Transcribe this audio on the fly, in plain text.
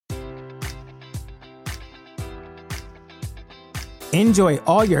Enjoy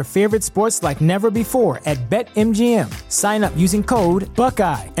all your favorite sports like never before at BetMGM. Sign up using code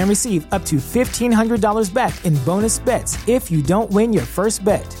Buckeye and receive up to $1,500 back in bonus bets if you don't win your first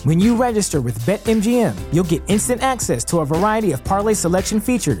bet. When you register with BetMGM, you'll get instant access to a variety of parlay selection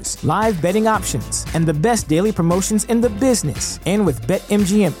features, live betting options, and the best daily promotions in the business. And with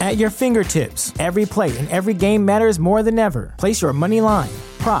BetMGM at your fingertips, every play and every game matters more than ever. Place your money line,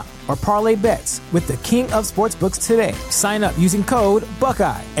 prop, or parlay bets with the king of sportsbooks today. Sign up using code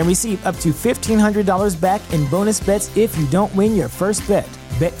Buckeye and receive up to $1,500 back in bonus bets if you don't win your first bet.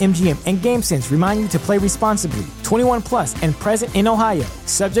 BetMGM and GameSense remind you to play responsibly. 21 plus and present in Ohio,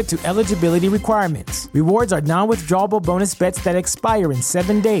 subject to eligibility requirements. Rewards are non-withdrawable bonus bets that expire in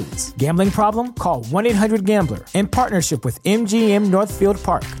 7 days. Gambling problem? Call 1-800-GAMBLER. In partnership with MGM Northfield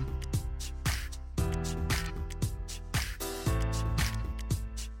Park.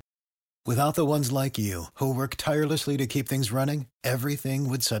 Without the ones like you, who work tirelessly to keep things running, everything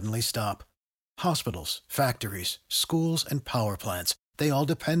would suddenly stop. Hospitals, factories, schools, and power plants, they all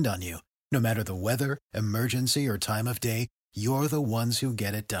depend on you. No matter the weather, emergency, or time of day, you're the ones who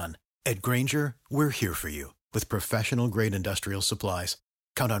get it done. At Grainger, we're here for you with professional-grade industrial supplies.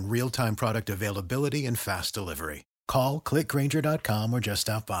 Count on real-time product availability and fast delivery. Call, click Grainger.com, or just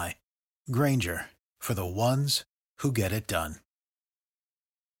stop by. Grainger, for the ones who get it done.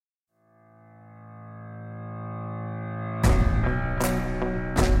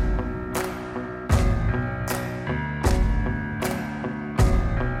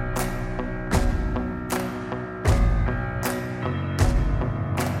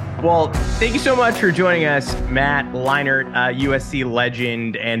 Well, thank you so much for joining us, Matt Leinart, USC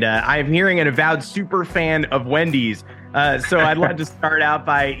legend, and I'm hearing an avowed super fan of Wendy's. So I'd love to start out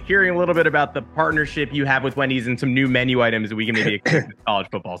by hearing a little bit about the partnership you have with Wendy's and some new menu items that we can maybe expect this college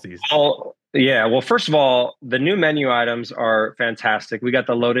football season. Well, first of all, the new menu items are fantastic. We got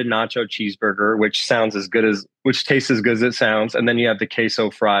the loaded nacho cheeseburger, which tastes as good as it sounds, and then you have the queso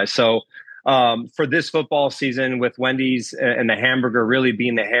fries. So for this football season, with Wendy's and the hamburger really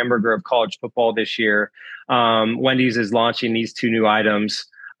being the hamburger of college football this year, Wendy's is launching these two new items,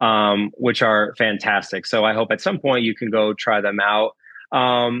 which are fantastic. So I hope at some point you can go try them out.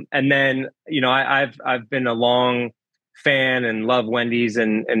 And then, I've been a long fan and love Wendy's,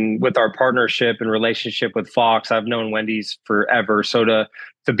 and with our partnership and relationship with Fox, I've known Wendy's forever. So to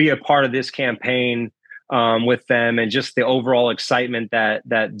be a part of this campaign with them, and just the overall excitement that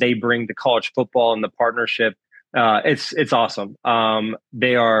they bring to college football and the partnership, it's awesome.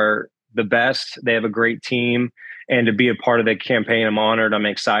 They are the best. They have a great team, and to be a part of the campaign, I'm honored. I'm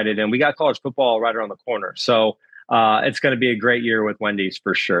excited, and we got college football right around the corner. So it's going to be a great year with Wendy's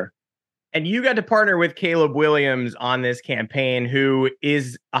for sure. And you got to partner with Caleb Williams on this campaign, who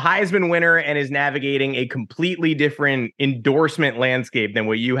is a Heisman winner and is navigating a completely different endorsement landscape than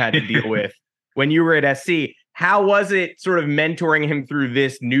what you had to deal with when you were at SC. How was it sort of mentoring him through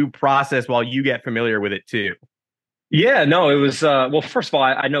this new process while you get familiar with it too? Yeah, no, it was, well, first of all,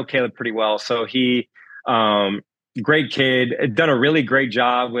 I know Caleb pretty well. So he, great kid, done a really great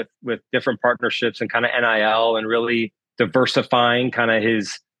job with different partnerships and kind of NIL, and really diversifying kind of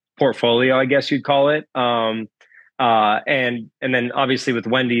his portfolio, I guess you'd call it. And then obviously with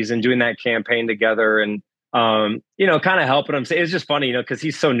Wendy's and doing that campaign together, and kind of helping him. It's just funny, because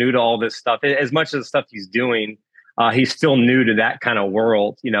he's so new to all this stuff. As much as the stuff he's doing, he's still new to that kind of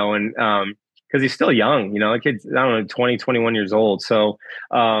world, and because he's still young, the kid's, 20, 21 years old. So,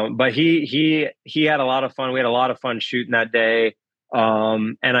 but he had a lot of fun. We had a lot of fun shooting that day.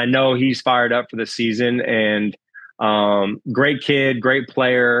 And I know he's fired up for the season, and great kid, great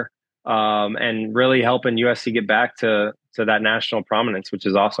player, and really helping USC get back to that national prominence, which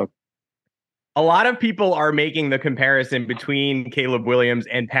is awesome. A lot of people are making the comparison between Caleb Williams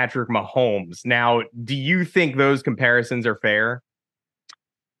and Patrick Mahomes. Now, do you think those comparisons are fair?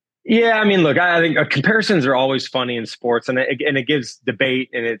 Yeah, I mean, look, I think comparisons are always funny in sports, and it gives debate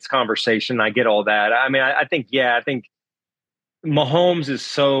and it's conversation. I get all that. I mean, I think Mahomes is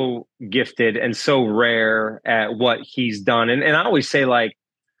so gifted and so rare at what he's done. And I always say, like,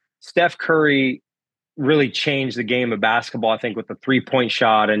 Steph Curry really changed the game of basketball, I think, with the 3-point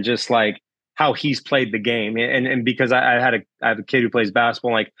shot and just like how he's played the game. And because I have a kid who plays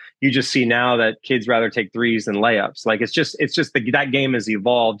basketball, like, you just see now that kids rather take threes than layups. Like, it's just that game has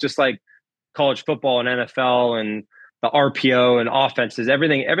evolved, just like college football and NFL and the RPO and offenses,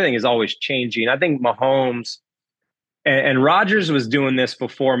 everything is always changing. I think Mahomes and Rodgers was doing this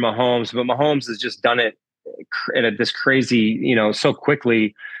before Mahomes, but Mahomes has just done it at this crazy, so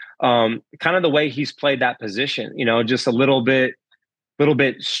quickly. Kind of the way he's played that position, just a little bit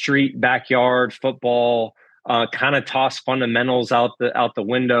street backyard football, kind of toss fundamentals out the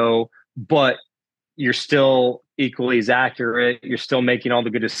window, but you're still equally as accurate. You're still making all the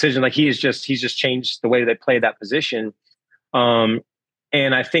good decisions. Like he's just changed the way they play that position. And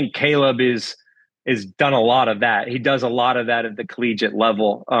I think Caleb is done a lot of that. He does a lot of that at the collegiate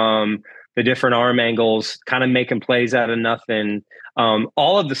level. The different arm angles, kind of making plays out of nothing.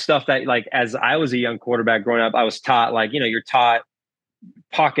 All of the stuff that, like, as I was a young quarterback growing up, I was taught, like, you're taught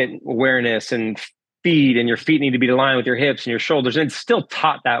pocket awareness and feet, and your feet need to be aligned with your hips and your shoulders. And it's still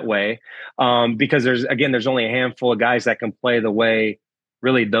taught that way because there's only a handful of guys that can play the way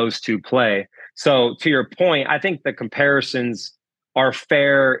really those two play. So to your point, I think the comparisons are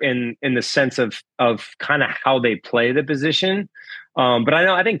fair in the sense of kind of how they play the position. But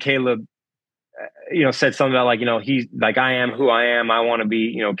I think Caleb, said something about, like, he's like, I am who I am. I want to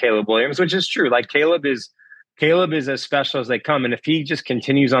be, Caleb Williams, which is true. Like Caleb is as special as they come. And if he just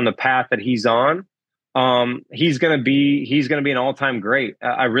continues on the path that he's on, he's going to be an all-time great.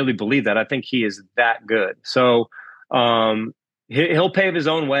 I really believe that. I think he is that good. So he'll pave his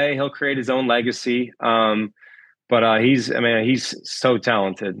own way. He'll create his own legacy. But he's so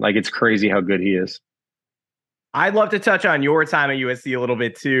talented. Like, it's crazy how good he is. I'd love to touch on your time at USC a little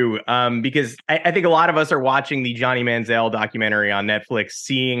bit too, because I think a lot of us are watching the Johnny Manziel documentary on Netflix,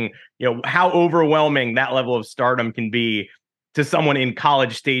 seeing how overwhelming that level of stardom can be to someone in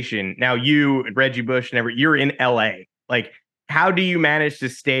College Station. Now, you, Reggie Bush, and you're in LA. Like, how do you manage to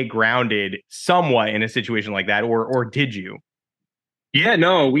stay grounded somewhat in a situation like that, or did you? Yeah,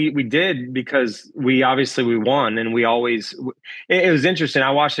 no, we did, because we won, and we always, it was interesting.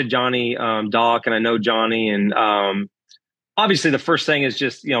 I watched the Johnny doc, and I know Johnny, and obviously the first thing is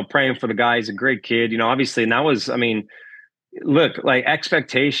just, praying for the guy. He's a great kid, obviously. And that was, look, like,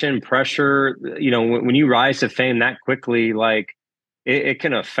 expectation, pressure, when you rise to fame that quickly, like, it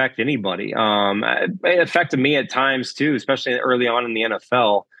can affect anybody. It affected me at times too, especially early on in the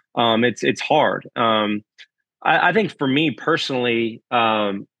NFL. It's hard. I think for me personally,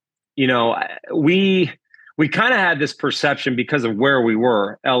 we kind of had this perception because of where we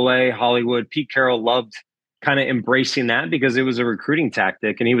were, LA, Hollywood. Pete Carroll loved kind of embracing that because it was a recruiting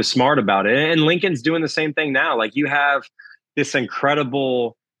tactic, and he was smart about it. And Lincoln's doing the same thing now. Like, you have this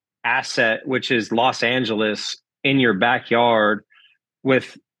incredible asset, which is Los Angeles, in your backyard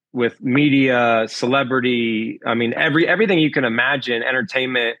with media, celebrity. Everything you can imagine,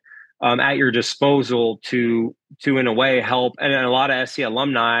 entertainment, at your disposal to in a way help, and a lot of SC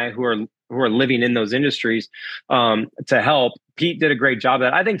alumni who are living in those industries to help. Pete did a great job of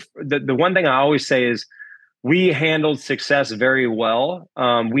that. I think the one thing I always say is we handled success very well.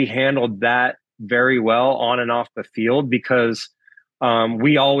 We handled that very well on and off the field, because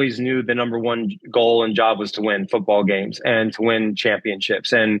we always knew the number one goal and job was to win football games and to win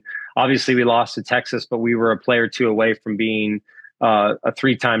championships. And obviously we lost to Texas, but we were a player or two away from being a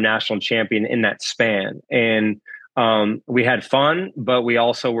three-time national champion in that span. And we had fun, but we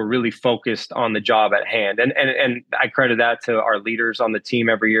also were really focused on the job at hand. And I credit that to our leaders on the team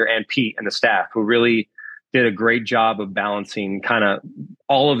every year, and Pete and the staff, who really did a great job of balancing kind of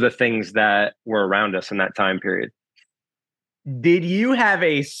all of the things that were around us in that time period. Did you have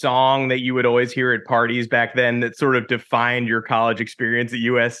a song that you would always hear at parties back then that sort of defined your college experience at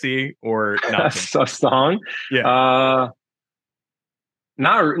USC, or not? A song? Yeah.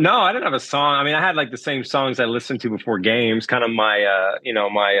 No, I didn't have a song. I had like the same songs I listened to before games, kind of my,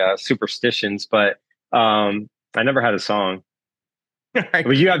 my superstitions, but I never had a song. Right.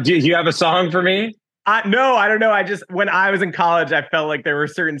 Do you have a song for me? No, I don't know. When I was in college, I felt like there were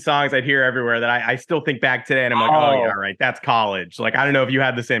certain songs I'd hear everywhere that I still think back today, and I'm like, oh yeah, right, that's college. Like, I don't know if you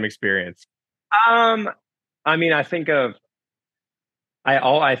had the same experience. I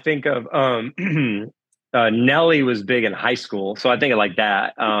think of Nelly was big in high school, so I think of like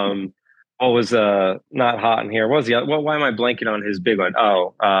that. What was not hot in here? What was the other? Why am I blanking on his big one?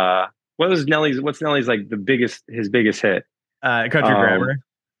 What's Nelly's like his biggest hit? Country Grammar.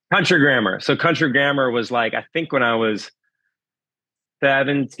 Country Grammar. So Country Grammar was, like, I think when I was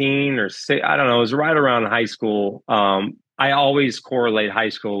 17 or 6, I don't know, it was right around high school. I always correlate high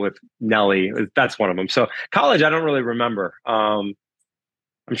school with Nelly. That's one of them. So college, I don't really remember. I'm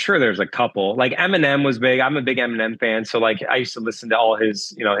sure there's a couple. Like, Eminem was big. I'm a big Eminem fan. So, like, I used to listen to all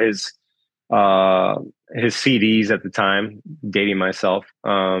his CDs at the time, dating myself.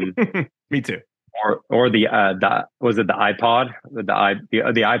 Me too. Or the was it the iPod? The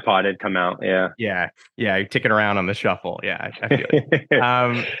iPod had come out. Yeah. You're ticking around on the shuffle. Yeah, I feel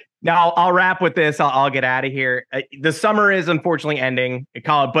it. Now I'll wrap with this. I'll get out of here. The summer is unfortunately ending,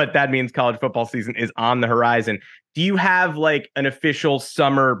 but that means college football season is on the horizon. do you have like an official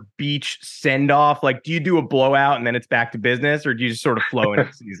summer beach send off? Like, do you do a blowout and then it's back to business, or do you just sort of flow into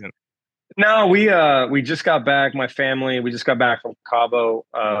the season? No, we just got back. My family, we just got back from Cabo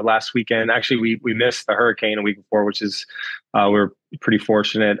last weekend. Actually, we missed the hurricane a week before, which is we were pretty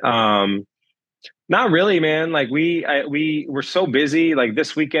fortunate. Not really, man. Like we're so busy. Like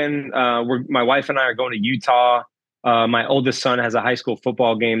this weekend, my wife and I are going to Utah. My oldest son has a high school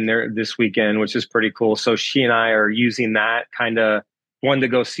football game there this weekend, which is pretty cool. So she and I are using that kind of one to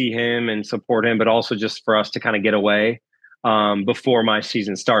go see him and support him, but also just for us to kind of get away before my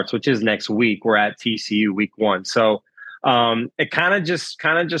season starts, which is next week. We're at TCU week 1. So it kind of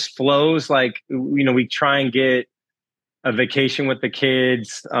just flows. Like, we try and get a vacation with the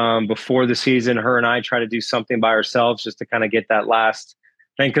kids before the season. Her and I try to do something by ourselves just to kind of get that last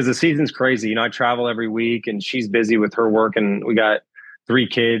thing, because the season's crazy. I travel every week and she's busy with her work, and we got 3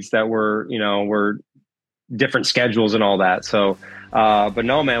 kids that we're different schedules and all that. So but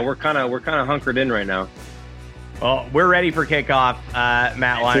no, man, we're kind of hunkered in right now. Well, we're ready for kickoff.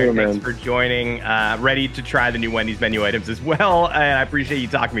 Matt Leinart, thanks for joining. Ready to try the new Wendy's menu items as well. And I appreciate you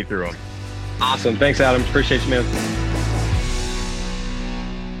talking me through them. Awesome. Thanks, Adam. Appreciate you, man.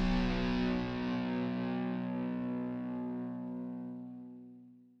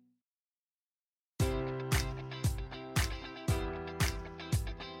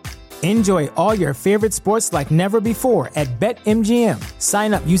 Enjoy all your favorite sports like never before at BetMGM.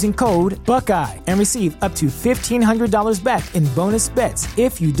 Sign up using code Buckeye and receive up to $1,500 back in bonus bets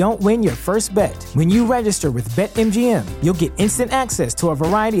if you don't win your first bet. When you register with BetMGM, you'll get instant access to a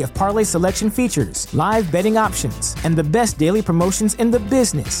variety of parlay selection features, live betting options, and the best daily promotions in the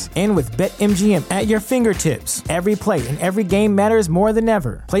business. And with BetMGM at your fingertips, every play and every game matters more than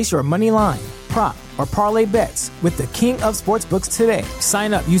ever. Place your money line, prop, or parlay bets with the king of sportsbooks today.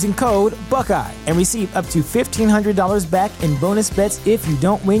 Sign up using code Buckeye and receive up to $1,500 back in bonus bets if you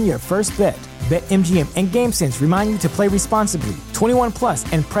don't win your first bet. BetMGM and GameSense remind you to play responsibly. 21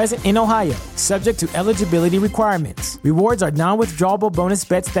 plus and present in Ohio, subject to eligibility requirements. Rewards are non-withdrawable bonus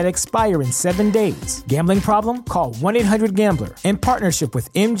bets that expire in 7 days. Gambling problem? Call 1-800-GAMBLER. In partnership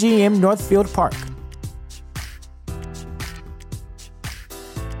with MGM Northfield Park.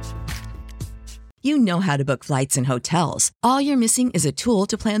 You know how to book flights and hotels. All you're missing is a tool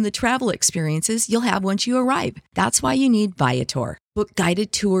to plan the travel experiences you'll have once you arrive. That's why you need Viator. Book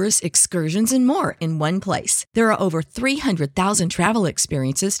guided tours, excursions, and more in one place. There are over 300,000 travel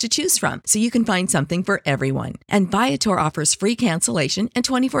experiences to choose from, so you can find something for everyone. And Viator offers free cancellation and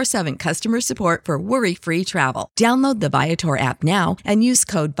 24/7 customer support for worry-free travel. Download the Viator app now and use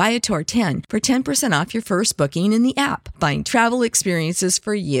code Viator10 for 10% off your first booking in the app. Find travel experiences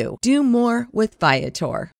for you. Do more with Viator.